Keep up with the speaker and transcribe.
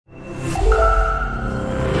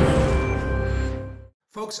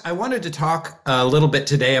Folks, I wanted to talk a little bit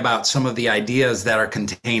today about some of the ideas that are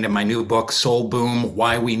contained in my new book, Soul Boom: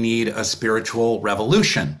 Why We Need a Spiritual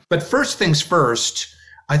Revolution. But first things first,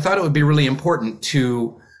 I thought it would be really important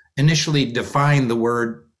to initially define the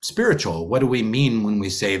word spiritual. What do we mean when we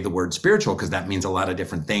say the word spiritual? Because that means a lot of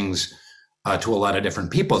different things to a lot of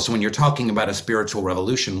different people. So when you're talking about a spiritual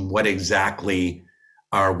revolution, what exactly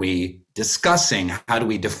are we discussing? How do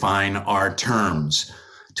we define our terms?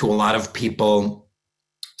 To a lot of people,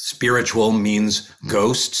 spiritual means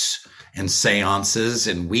ghosts and seances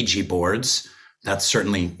and Ouija boards. That's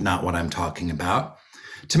certainly not what I'm talking about.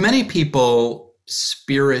 To many people,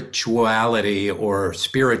 spirituality or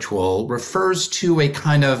spiritual refers to a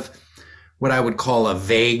kind of what I would call a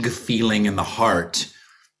vague feeling in the heart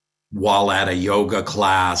while at a yoga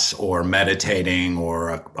class or meditating or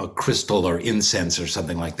a crystal or incense or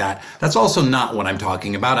something like that. That's also not what I'm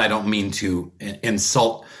talking about. I don't mean to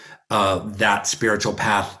insult that spiritual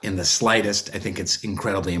path in the slightest. I think it's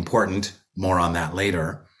incredibly important. More on that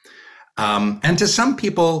later. And to some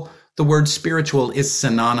people, the word spiritual is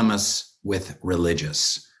synonymous with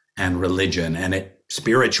religious and religion. And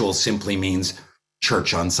spiritual simply means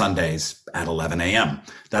church on Sundays at 11 a.m.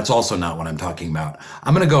 That's also not what I'm talking about.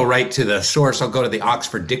 I'm going to go right to the source. I'll go to the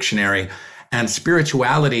Oxford Dictionary. And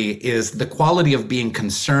spirituality is the quality of being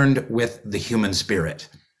concerned with the human spirit.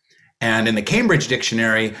 And in the Cambridge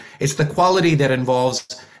Dictionary, it's the quality that involves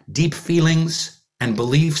deep feelings and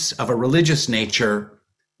beliefs of a religious nature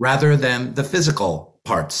rather than the physical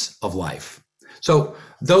parts of life. So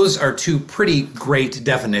those are two pretty great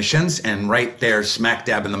definitions. And right there, smack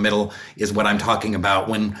dab in the middle, is what I'm talking about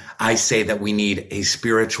when I say that we need a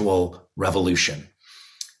spiritual revolution.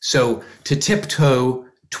 So to tiptoe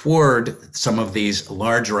toward some of these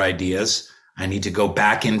larger ideas, I need to go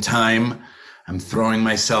back in time. I'm throwing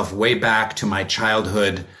myself way back to my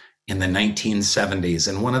childhood in the 1970s.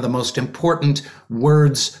 And one of the most important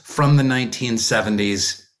words from the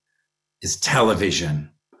 1970s is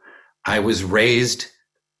television. I was raised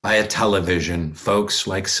by a television, folks,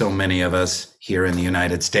 like so many of us here in the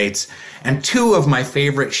United States. And two of my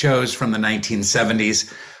favorite shows from the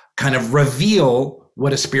 1970s kind of reveal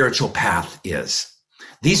what a spiritual path is.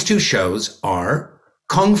 These two shows are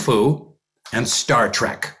Kung Fu and Star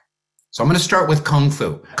Trek. So I'm going to start with Kung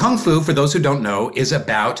Fu. Kung Fu, for those who don't know, is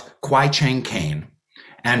about Kwai Chang Caine.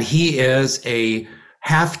 And he is a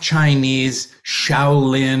half Chinese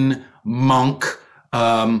Shaolin monk,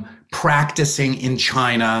 practicing in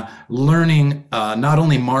China, learning not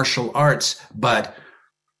only martial arts, but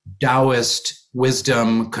Taoist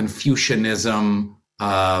wisdom, Confucianism,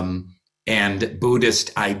 and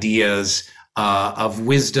Buddhist ideas of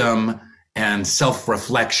wisdom and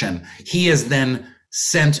self-reflection. He is then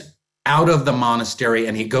sent out of the monastery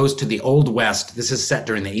and he goes to the Old West. This is set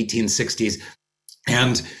during the 1860s.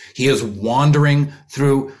 And he is wandering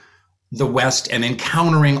through the West and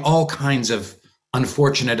encountering all kinds of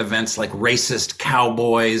unfortunate events like racist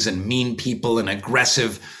cowboys and mean people and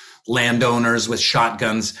aggressive landowners with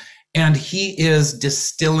shotguns. And he is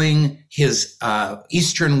distilling his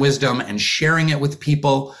Eastern wisdom and sharing it with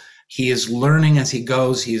people. He is learning as he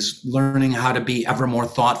goes. He's learning how to be ever more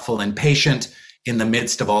thoughtful and patient in the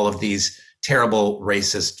midst of all of these terrible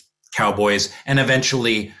racist cowboys. And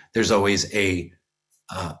eventually there's always a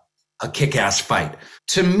kick-ass fight.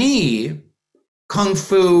 To me, Kung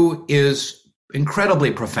Fu is incredibly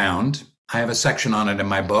profound. I have a section on it in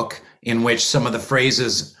my book in which some of the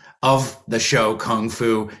phrases of the show Kung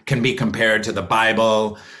Fu can be compared to the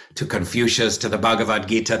Bible, to Confucius, to the Bhagavad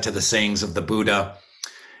Gita, to the sayings of the Buddha.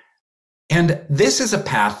 And this is a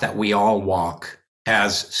path that we all walk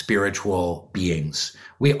as spiritual beings.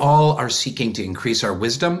 We all are seeking to increase our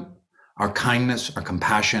wisdom, our kindness, our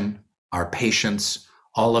compassion, our patience,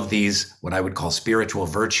 all of these, what I would call spiritual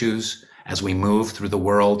virtues as we move through the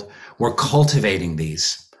world. We're cultivating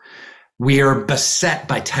these. We are beset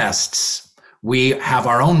by tests. We have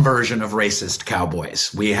our own version of racist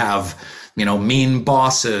cowboys. We have, mean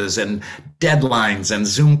bosses and deadlines and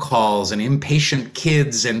Zoom calls and impatient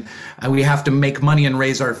kids. And we have to make money and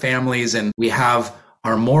raise our families. And we have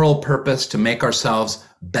our moral purpose to make ourselves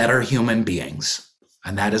better human beings.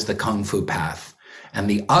 And that is the Kung Fu path. And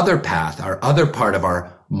the other path, our other part of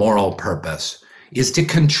our moral purpose, is to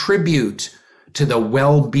contribute to the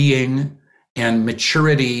well-being and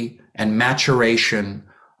maturity and maturation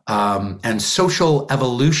and social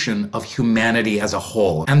evolution of humanity as a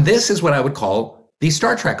whole. And this is what I would call the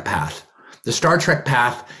Star Trek path. The Star Trek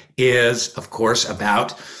path is, of course,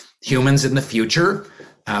 about humans in the future.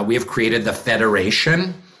 We have created the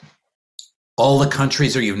Federation. all the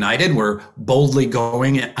countries are united. We're boldly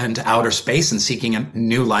going into outer space and seeking a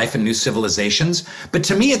new life and new civilizations. But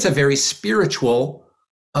to me, it's a very spiritual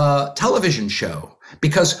television show,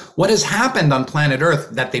 because what has happened on planet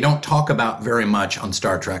Earth that they don't talk about very much on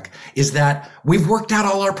Star Trek is that we've worked out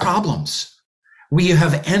all our problems. We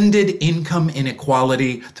have ended income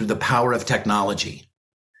inequality through the power of technology.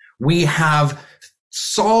 We have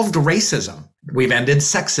solved racism. We've ended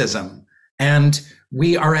sexism. And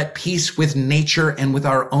we are at peace with nature and with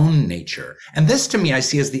our own nature. And this, to me, I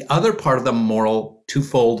see as the other part of the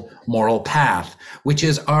twofold moral path, which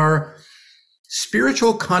is our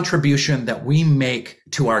spiritual contribution that we make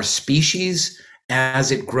to our species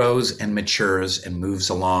as it grows and matures and moves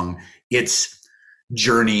along its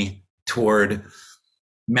journey toward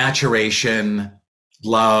maturation,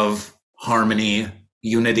 love, harmony,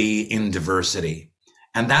 unity in diversity.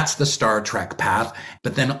 And that's the Star Trek path.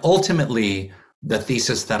 But then ultimately, the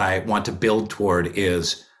thesis that I want to build toward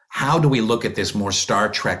is, how do we look at this more Star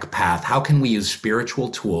Trek path? How can we use spiritual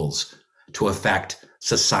tools to affect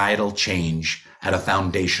societal change at a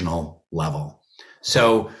foundational level?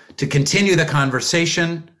 So to continue the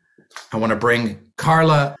conversation, I want to bring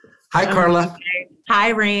Carla. Hi, Carla. Okay.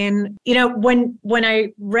 Hi, Rainn. You know, when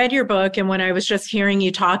I read your book and when I was just hearing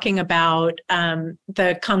you talking about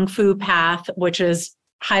the Kung Fu path, which is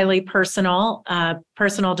highly personal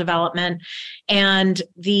development, and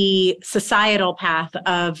the societal path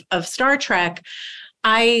of Star Trek,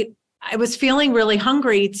 I was feeling really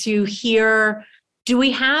hungry to hear, do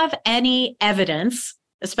we have any evidence,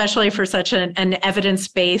 especially for such an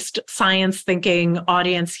evidence-based science thinking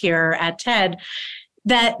audience here at TED,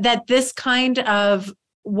 that this kind of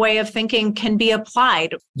way of thinking can be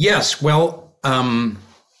applied? Yes. Well,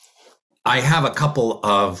 I have a couple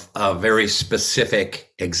of very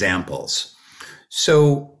specific examples.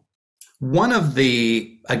 So one of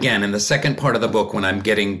again, in the second part of the book, when I'm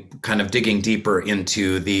getting kind of digging deeper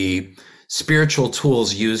into the spiritual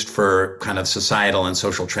tools used for kind of societal and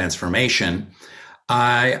social transformation,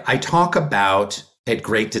 I talk about, at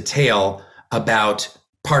great detail, about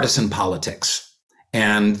partisan politics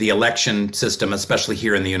and the election system, especially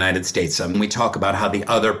here in the United States. We talk about how the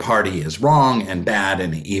other party is wrong and bad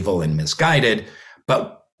and evil and misguided,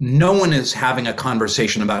 but no one is having a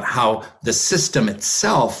conversation about how the system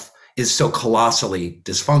itself is so colossally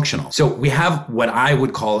dysfunctional. So we have what I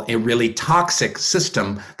would call a really toxic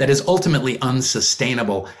system that is ultimately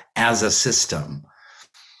unsustainable as a system.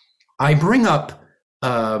 I bring up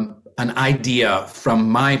an idea from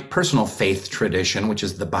my personal faith tradition, which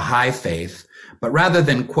is the Baha'i faith. But rather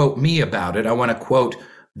than quote me about it, I want to quote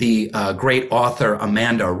the great author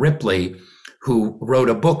Amanda Ripley, who wrote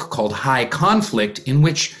a book called High Conflict, in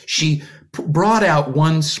which she brought out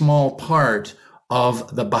one small part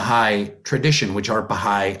of the Baha'i tradition, which are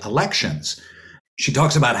Baha'i elections. She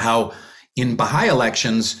talks about how in Baha'i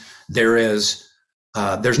elections, there's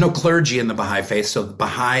no clergy in the Baha'i faith, so the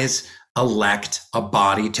Baha'is elect a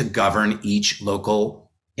body to govern each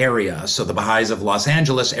local area. So the Baha'is of Los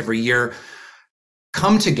Angeles every year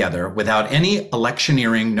come together without any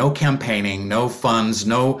electioneering, no campaigning, no funds,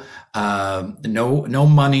 no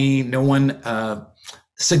money, no one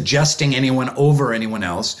suggesting anyone over anyone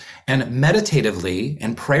else, and meditatively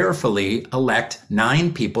and prayerfully elect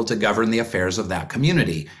 9 people to govern the affairs of that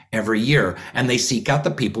community every year. And they seek out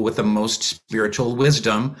the people with the most spiritual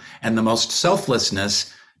wisdom and the most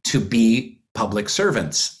selflessness to be public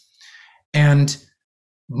servants. And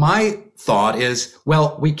my thought is,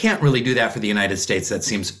 well, we can't really do that for the United States. That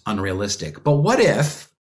seems unrealistic. But what if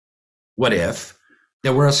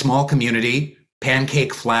there were a small community,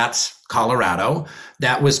 Pancake Flats, Colorado,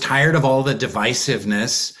 that was tired of all the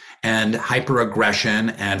divisiveness and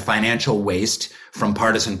hyperaggression and financial waste from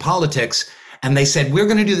partisan politics, and they said, we're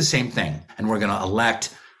going to do the same thing, and we're going to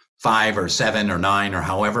elect 5 or 7 or 9 or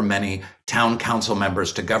however many town council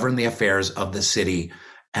members to govern the affairs of the city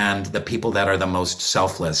and the people that are the most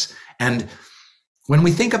selfless. And when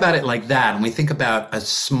we think about it like that, and we think about a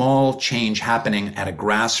small change happening at a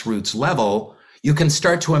grassroots level, you can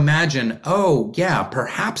start to imagine, oh yeah,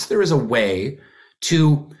 perhaps there is a way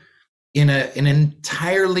to, in an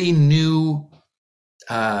entirely new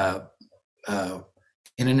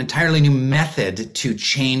method, to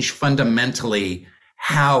change fundamentally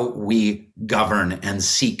how we govern and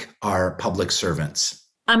seek our public servants.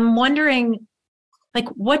 I'm wondering,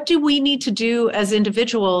 what do we need to do as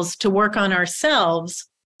individuals to work on ourselves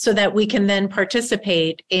so that we can then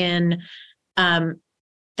participate in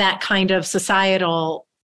that kind of societal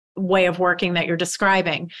way of working that you're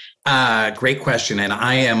describing? Great question. And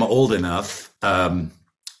I am old enough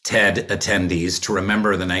TED attendees to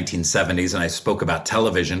remember the 1970s, and I spoke about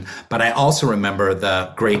television, but I also remember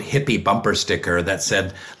the great hippie bumper sticker that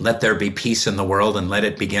said, "Let there be peace in the world and let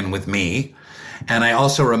it begin with me." And I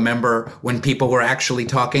also remember when people were actually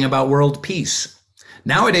talking about world peace.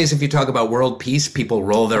 Nowadays, if you talk about world peace, people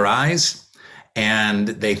roll their eyes and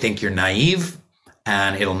they think you're naive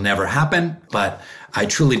and it'll never happen. But I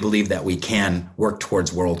truly believe that we can work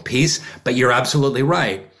towards world peace. But you're absolutely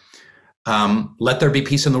right. Let there be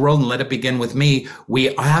peace in the world and let it begin with me.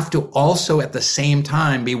 We have to also at the same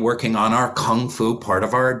time be working on our Kung Fu part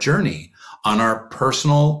of our journey, on our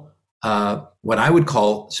personal, what I would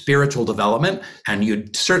call spiritual development. And you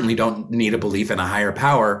certainly don't need a belief in a higher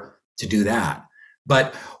power to do that.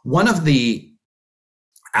 But one of the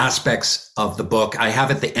aspects of the book, I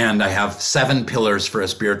have at the end, I have 7 pillars for a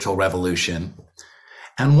spiritual revolution.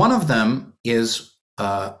 And one of them is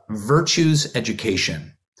virtues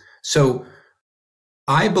education. So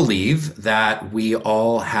I believe that we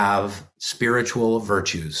all have spiritual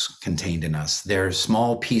virtues contained in us. They're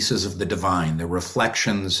small pieces of the divine. They're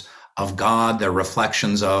reflections of God. They're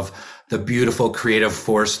reflections of the beautiful creative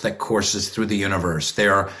force that courses through the universe. They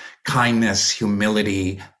are kindness,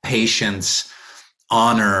 humility, patience,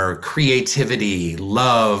 honor, creativity,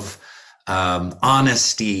 love,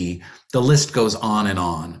 honesty. The list goes on.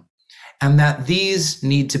 And that these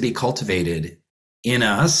need to be cultivated in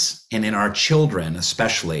us and in our children,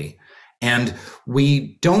 especially. And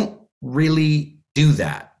we don't really do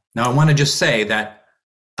that. Now, I want to just say that,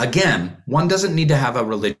 again, one doesn't need to have a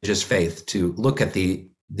religious faith to look at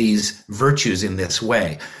these virtues in this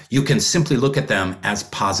way. You can simply look at them as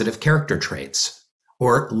positive character traits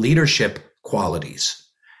or leadership qualities.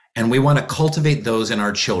 And we want to cultivate those in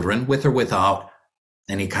our children with or without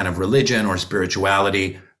any kind of religion or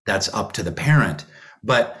spirituality. That's up to the parent.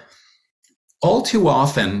 But all too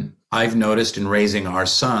often, I've noticed in raising our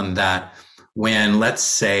son that when, let's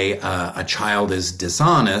say, a child is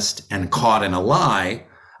dishonest and caught in a lie,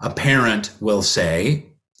 a parent will say,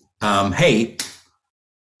 hey,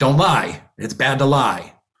 don't lie. It's bad to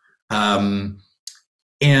lie. But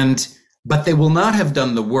they will not have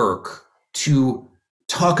done the work to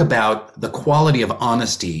talk about the quality of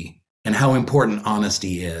honesty and how important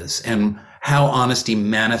honesty is and how honesty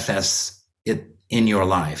manifests it in your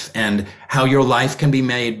life and how your life can be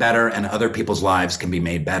made better and other people's lives can be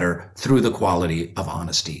made better through the quality of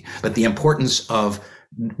honesty. But the importance of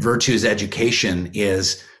virtues education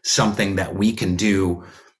is something that we can do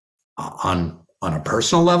on a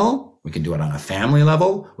personal level. We can do it on a family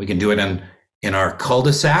level. We can do it in our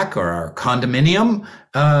cul-de-sac or our condominium.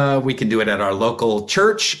 We can do it at our local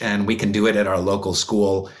church, and we can do it at our local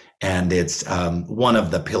school. And it's one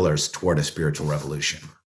of the pillars toward a spiritual revolution.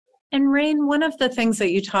 And Rainn, one of the things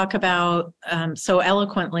that you talk about so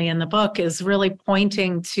eloquently in the book is really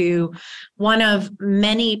pointing to one of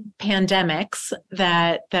many pandemics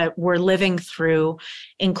that we're living through,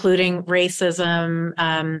 including racism,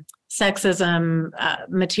 sexism,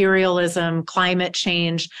 materialism, climate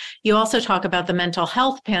change. You also talk about the mental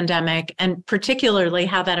health pandemic and particularly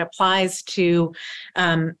how that applies to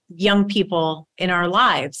young people in our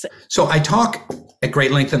lives. So I talk at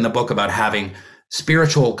great length in the book about having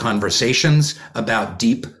spiritual conversations about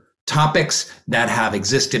deep topics that have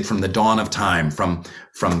existed from the dawn of time, from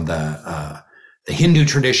the Hindu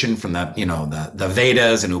tradition, from the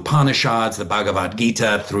Vedas and Upanishads, the Bhagavad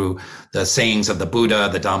Gita, through the sayings of the Buddha,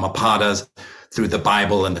 the Dhammapadas, through the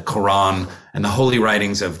Bible and the Quran and the holy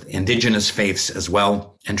writings of indigenous faiths as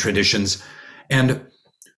well and traditions. And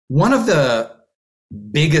one of the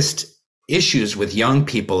biggest issues with young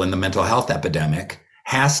people in the mental health epidemic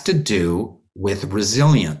has to do with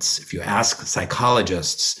resilience. If you ask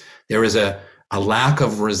psychologists, there is a lack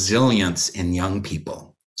of resilience in young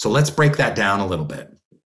people. So let's break that down a little bit.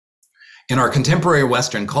 In our contemporary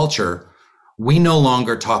Western culture, we no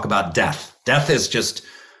longer talk about death. Death is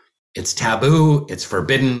it's taboo, it's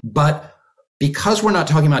forbidden. But because we're not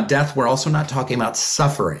talking about death, we're also not talking about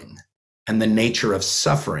suffering and the nature of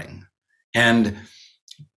suffering. And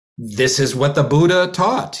this is what the Buddha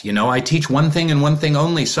taught. I teach one thing and one thing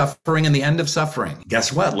only, suffering and the end of suffering.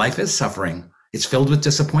 Guess what? Life is suffering. It's filled with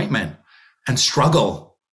disappointment and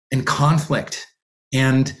struggle and conflict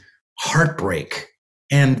and heartbreak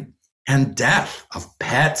and death of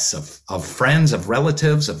pets, of friends, of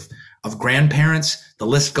relatives, of grandparents. The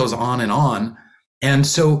list goes on. And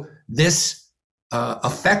so this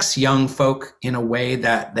affects young folk in a way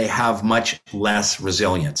that they have much less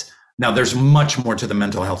resilience. Now, there's much more to the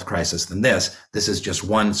mental health crisis than this. This is just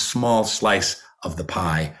one small slice of the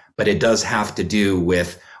pie, but it does have to do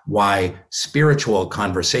with why spiritual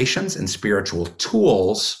conversations and spiritual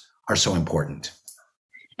tools are so important.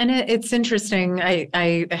 And it's interesting.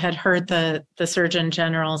 I had heard the Surgeon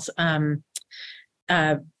General's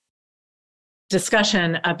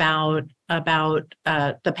discussion about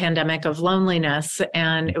the pandemic of loneliness,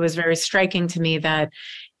 and it was very striking to me that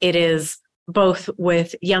it is both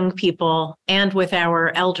with young people and with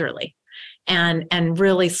our elderly, and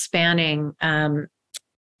really spanning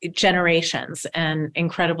generations, and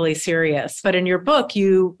incredibly serious. But in your book,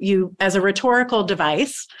 you as a rhetorical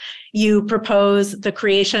device, you propose the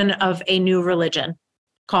creation of a new religion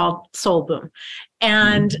called Soul Boom.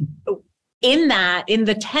 And in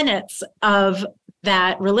the tenets of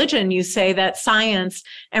that religion, you say that science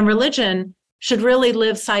and religion should really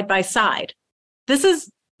live side by side. This is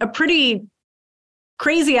a pretty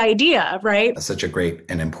crazy idea, right? That's such a great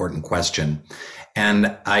and important question.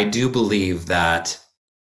 And I do believe that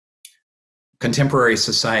contemporary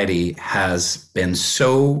society has been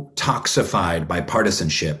so toxified by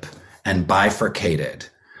partisanship and bifurcated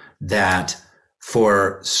that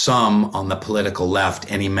for some on the political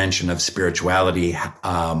left, any mention of spirituality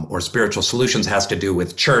or spiritual solutions has to do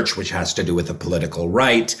with church, which has to do with the political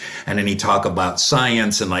right. And any talk about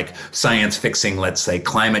science and like science fixing, let's say,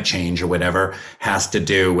 climate change or whatever, has to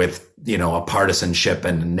do with, a partisanship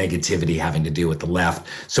and negativity having to do with the left.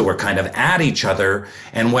 So we're kind of at each other.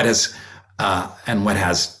 And what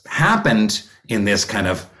has happened in this kind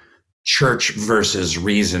of church versus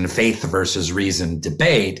reason, faith versus reason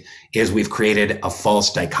debate is we've created a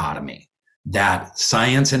false dichotomy that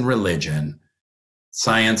science and religion,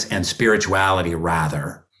 science and spirituality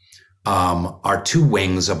rather, are two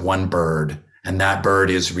wings of one bird, and that bird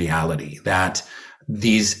is reality. That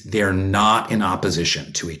they're not in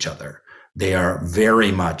opposition to each other. They are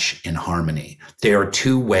very much in harmony. They are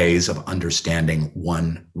two ways of understanding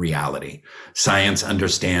one reality. Science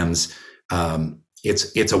understands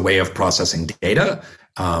it's a way of processing data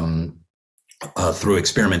through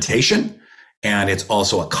experimentation, and it's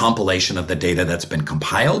also a compilation of the data that's been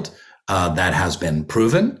compiled that has been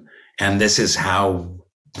proven. And this is how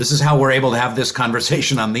we're able to have this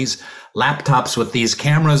conversation on these laptops with these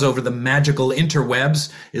cameras over the magical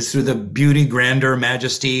interwebs, is through the beauty, grandeur,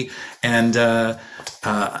 majesty, and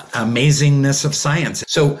amazingness of science.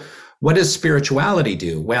 So what does spirituality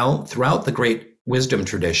do? Well, throughout the great wisdom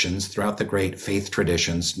traditions, throughout the great faith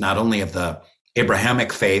traditions, not only of the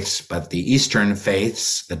Abrahamic faiths, but the Eastern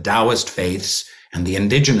faiths, the Taoist faiths, and the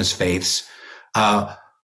indigenous faiths,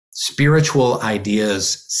 spiritual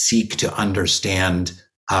ideas seek to understand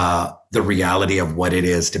the reality of what it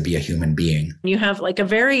is to be a human being. You have like a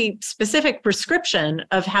very specific prescription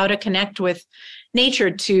of how to connect with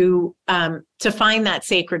nature to find that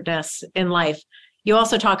sacredness in life. You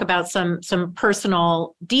also talk about some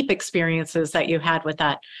personal, deep experiences that you had with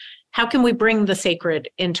that. How can we bring the sacred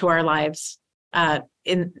into our lives,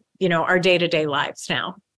 in our day-to-day lives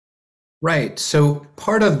now? Right. So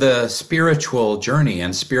part of the spiritual journey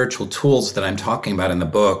and spiritual tools that I'm talking about in the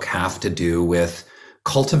book have to do with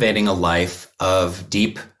cultivating a life of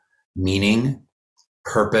deep meaning,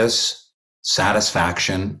 purpose,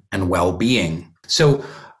 satisfaction, and well-being. So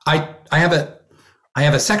I have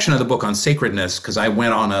a section of the book on sacredness because I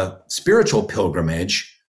went on a spiritual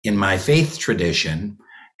pilgrimage in my faith tradition,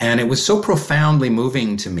 and it was so profoundly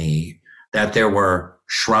moving to me that there were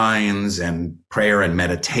shrines and prayer and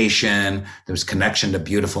meditation. There was connection to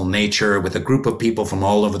beautiful nature with a group of people from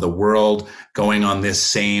all over the world going on this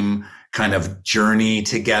same kind of journey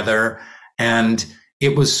together. And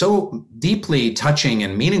it was so deeply touching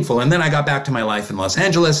and meaningful. And then I got back to my life in Los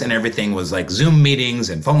Angeles, and everything was like Zoom meetings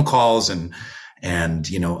and phone calls and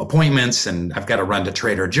appointments, and I've got to run to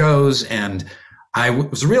Trader Joe's. And I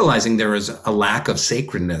was realizing there was a lack of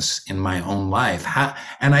sacredness in my own life.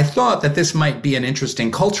 And I thought that this might be an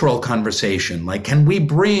interesting cultural conversation. Like, can we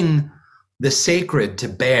bring the sacred to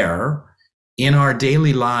bear in our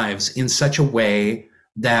daily lives in such a way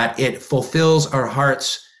that it fulfills our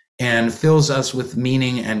hearts and fills us with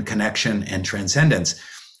meaning and connection and transcendence?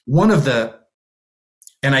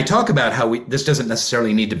 And I talk about how this doesn't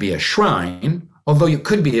necessarily need to be a shrine, although it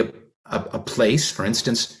could be a place. For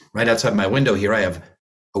instance, right outside my window here, I have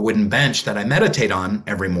a wooden bench that I meditate on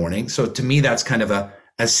every morning. So to me, that's kind of a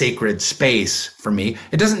sacred space for me.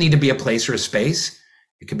 It doesn't need to be a place or a space.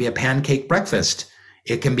 It could be a pancake breakfast.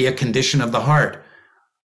 It can be a condition of the heart.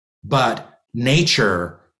 But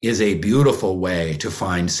nature is a beautiful way to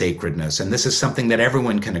find sacredness. And this is something that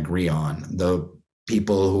everyone can agree on. The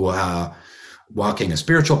people who are walking a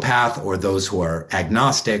spiritual path, or those who are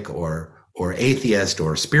agnostic or atheist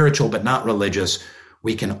or spiritual but not religious,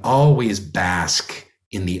 we can always bask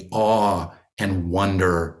in the awe and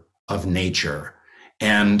wonder of nature.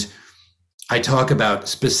 And I talk about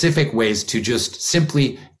specific ways to just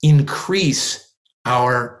simply increase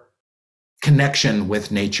our connection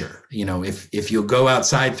with nature. You know, if you go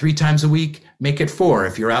outside 3 times a week, make it 4.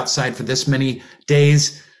 If you're outside for this many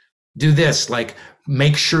days, do this. Like,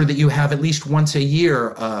 make sure that you have at least once a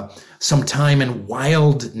year some time in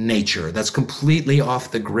wild nature that's completely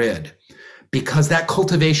off the grid, because that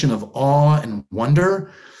cultivation of awe and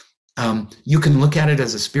wonder, you can look at it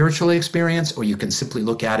as a spiritual experience, or you can simply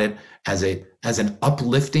look at it as an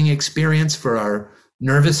uplifting experience for our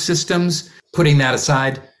nervous systems. Putting that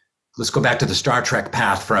aside, let's go back to the Star Trek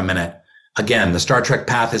path for a minute. Again, the Star Trek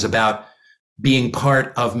path is about being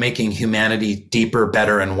part of making humanity deeper,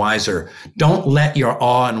 better, and wiser. Don't let your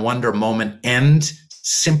awe and wonder moment end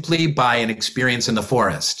simply by an experience in the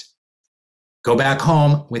forest. Go back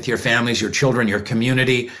home with your families, your children, your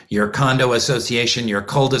community, your condo association, your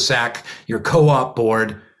cul-de-sac, your co-op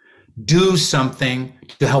board. Do something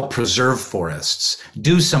to help preserve forests.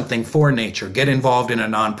 Do something for nature. Get involved in a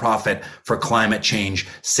nonprofit for climate change.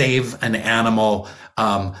 Save an animal.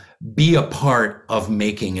 Be a part of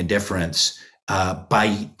making a difference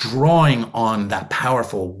by drawing on that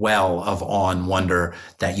powerful well of awe and wonder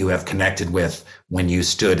that you have connected with when you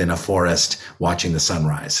stood in a forest watching the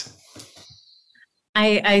sunrise.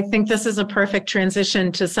 I think this is a perfect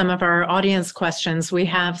transition to some of our audience questions. We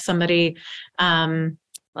have somebody,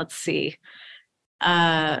 let's see.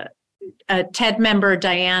 A TED member,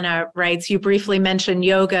 Diana, writes, you briefly mentioned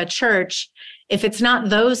yoga, church. If it's not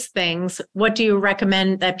those things, what do you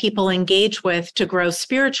recommend that people engage with to grow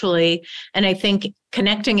spiritually? And I think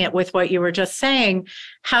connecting it with what you were just saying,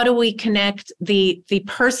 how do we connect the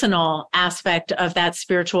personal aspect of that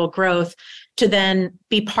spiritual growth to then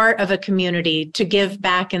be part of a community, to give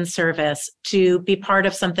back in service, to be part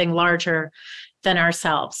of something larger than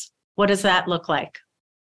ourselves? What does that look like?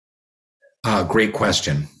 Great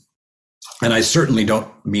question. And I certainly don't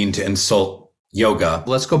mean to insult yoga.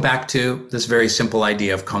 Let's go back to this very simple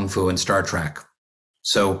idea of Kung Fu and Star Trek.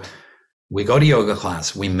 So we go to yoga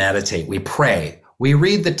class, we meditate, we pray, we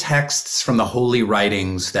read the texts from the holy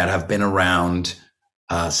writings that have been around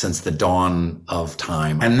since the dawn of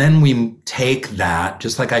time. And then we take that,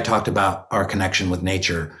 just like I talked about our connection with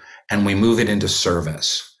nature, and we move it into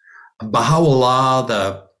service.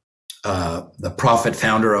 Baha'u'llah, the prophet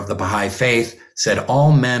founder of the Baha'i faith, said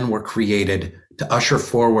all men were created to usher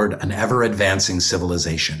forward an ever-advancing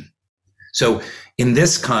civilization. So in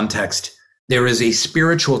this context, there is a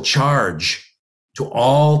spiritual charge to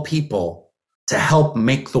all people to help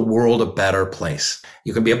make the world a better place.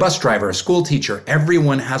 You can be a bus driver, a school teacher.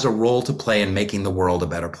 Everyone has a role to play in making the world a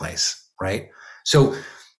better place, right? So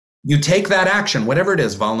you take that action, whatever it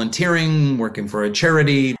is, volunteering, working for a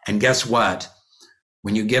charity, and guess what?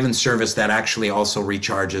 When you give in service, that actually also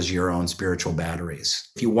recharges your own spiritual batteries.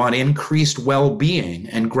 If you want increased well-being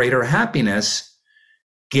and greater happiness,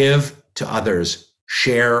 give to others,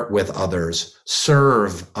 share with others,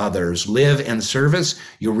 serve others, live in service.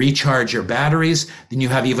 You recharge your batteries, then you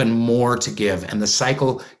have even more to give. And the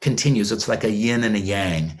cycle continues. It's like a yin and a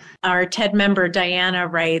yang. Our TED member, Diana,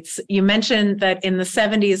 writes, you mentioned that in the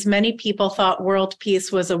 70s, many people thought world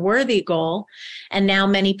peace was a worthy goal, and now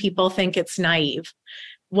many people think it's naive.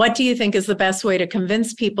 What do you think is the best way to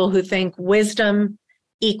convince people who think wisdom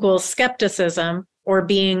equals skepticism or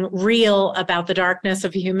being real about the darkness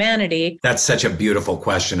of humanity? That's such a beautiful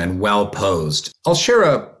question and well posed. I'll share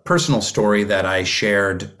a personal story that I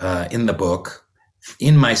shared in the book.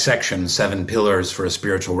 In my section, 7 Pillars for a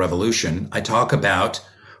Spiritual Revolution, I talk about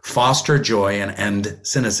foster joy and end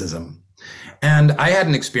cynicism. And I had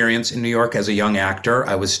an experience in New York as a young actor.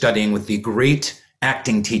 I was studying with the great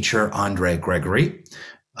acting teacher, Andre Gregory,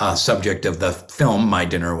 subject of the film, My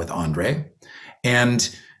Dinner with Andre.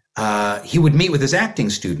 And he would meet with his acting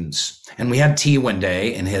students, and we had tea one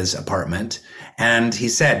day in his apartment, and he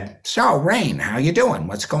said, so Rainn, how you doing?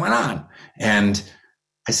 What's going on? And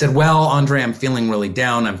I said, well, Andre, I'm feeling really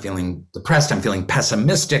down. I'm feeling depressed. I'm feeling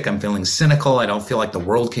pessimistic. I'm feeling cynical. I don't feel like the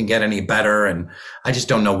world can get any better. And I just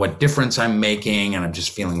don't know what difference I'm making. And I'm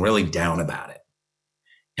just feeling really down about it.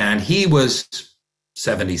 And he was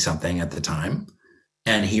 70 something at the time.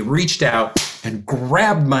 And he reached out and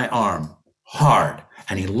grabbed my arm hard.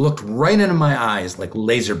 And he looked right into my eyes like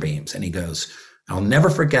laser beams. And he goes, I'll never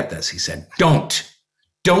forget this. He said, don't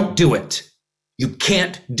do it. You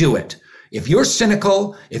can't do it. If you're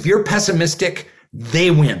cynical, if you're pessimistic,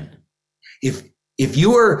 they win. If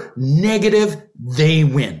you're negative, they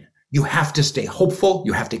win. You have to stay hopeful.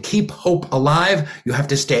 You have to keep hope alive. You have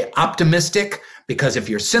to stay optimistic, because if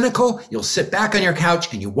you're cynical, you'll sit back on your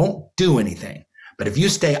couch and you won't do anything. But if you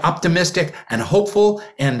stay optimistic and hopeful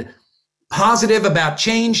and positive about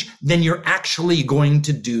change, then you're actually going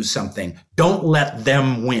to do something. Don't let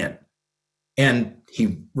them win. And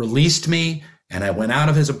he released me, and I went out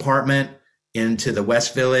of his apartment into the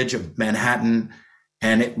West Village of Manhattan,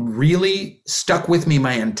 and it really stuck with me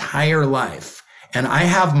my entire life. And I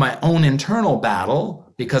have my own internal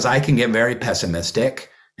battle because I can get very pessimistic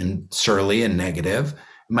and surly and negative.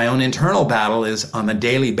 My own internal battle is on a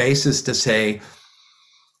daily basis to say,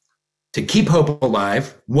 to keep hope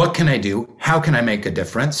alive, what can I do? How can I make a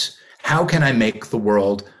difference? How can I make the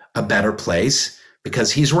world a better place?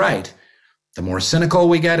 Because he's right. The more cynical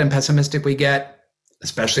we get and pessimistic we get,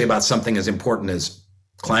 especially about something as important as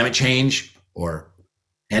climate change or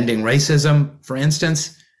ending racism, for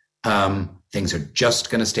instance, things are just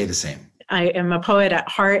going to stay the same. I am a poet at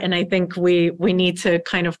heart, and I think we need to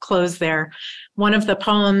kind of close there. One of the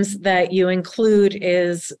poems that you include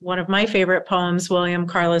is one of my favorite poems, William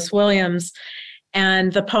Carlos Williams.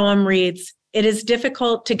 And the poem reads, "It is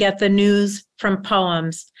difficult to get the news from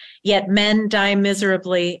poems, yet men die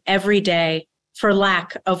miserably every day for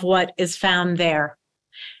lack of what is found there."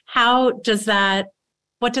 What does that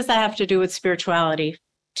have to do with spirituality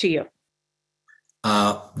to you?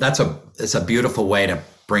 It's a beautiful way to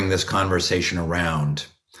bring this conversation around.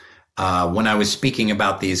 When I was speaking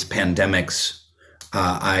about these pandemics,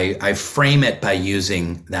 I frame it by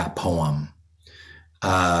using that poem.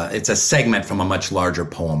 It's a segment from a much larger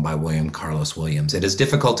poem by William Carlos Williams. "It is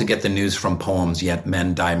difficult to get the news from poems, yet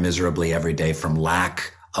men die miserably every day from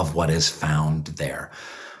lack of what is found there."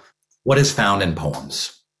 What is found in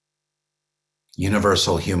poems?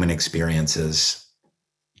 Universal human experiences,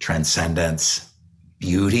 transcendence,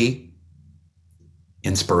 beauty,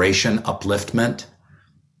 inspiration, upliftment,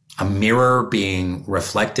 a mirror being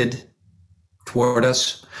reflected toward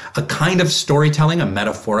us, a kind of storytelling, a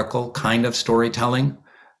metaphorical kind of storytelling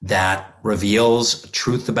that reveals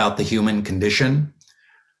truth about the human condition.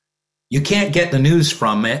 You can't get the news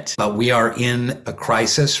from it, but we are in a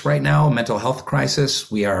crisis right now, a mental health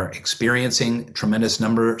crisis. We are experiencing tremendous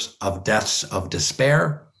numbers of deaths of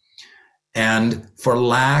despair, and for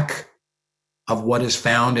lack of what is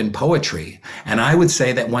found in poetry. And I would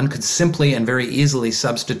say that one could simply and very easily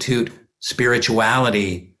substitute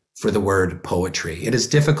spirituality for the word poetry. It is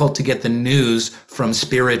difficult to get the news from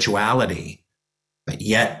spirituality, but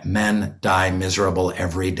yet men die miserable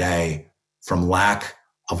every day from lack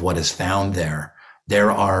of what is found there.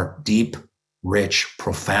 There are deep, rich,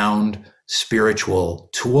 profound spiritual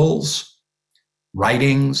tools,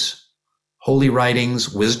 writings, holy writings,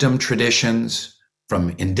 wisdom traditions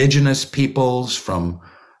from indigenous peoples, from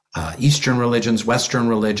Eastern religions, Western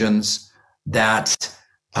religions, that,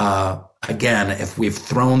 again, if we've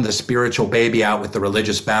thrown the spiritual baby out with the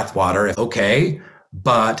religious bathwater, okay,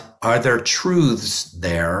 but are there truths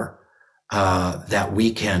there that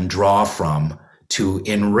we can draw from to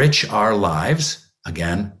enrich our lives,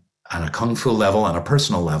 again, on a kung fu level, on a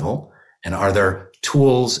personal level? And are there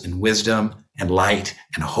tools and wisdom and light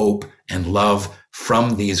and hope and love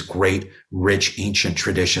from these great, rich, ancient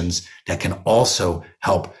traditions that can also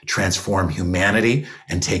help transform humanity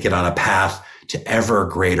and take it on a path to ever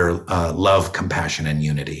greater love, compassion, and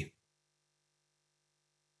unity?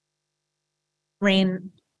 Rainn,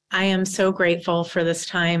 I am so grateful for this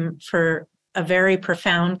time, for a very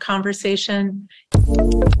profound conversation.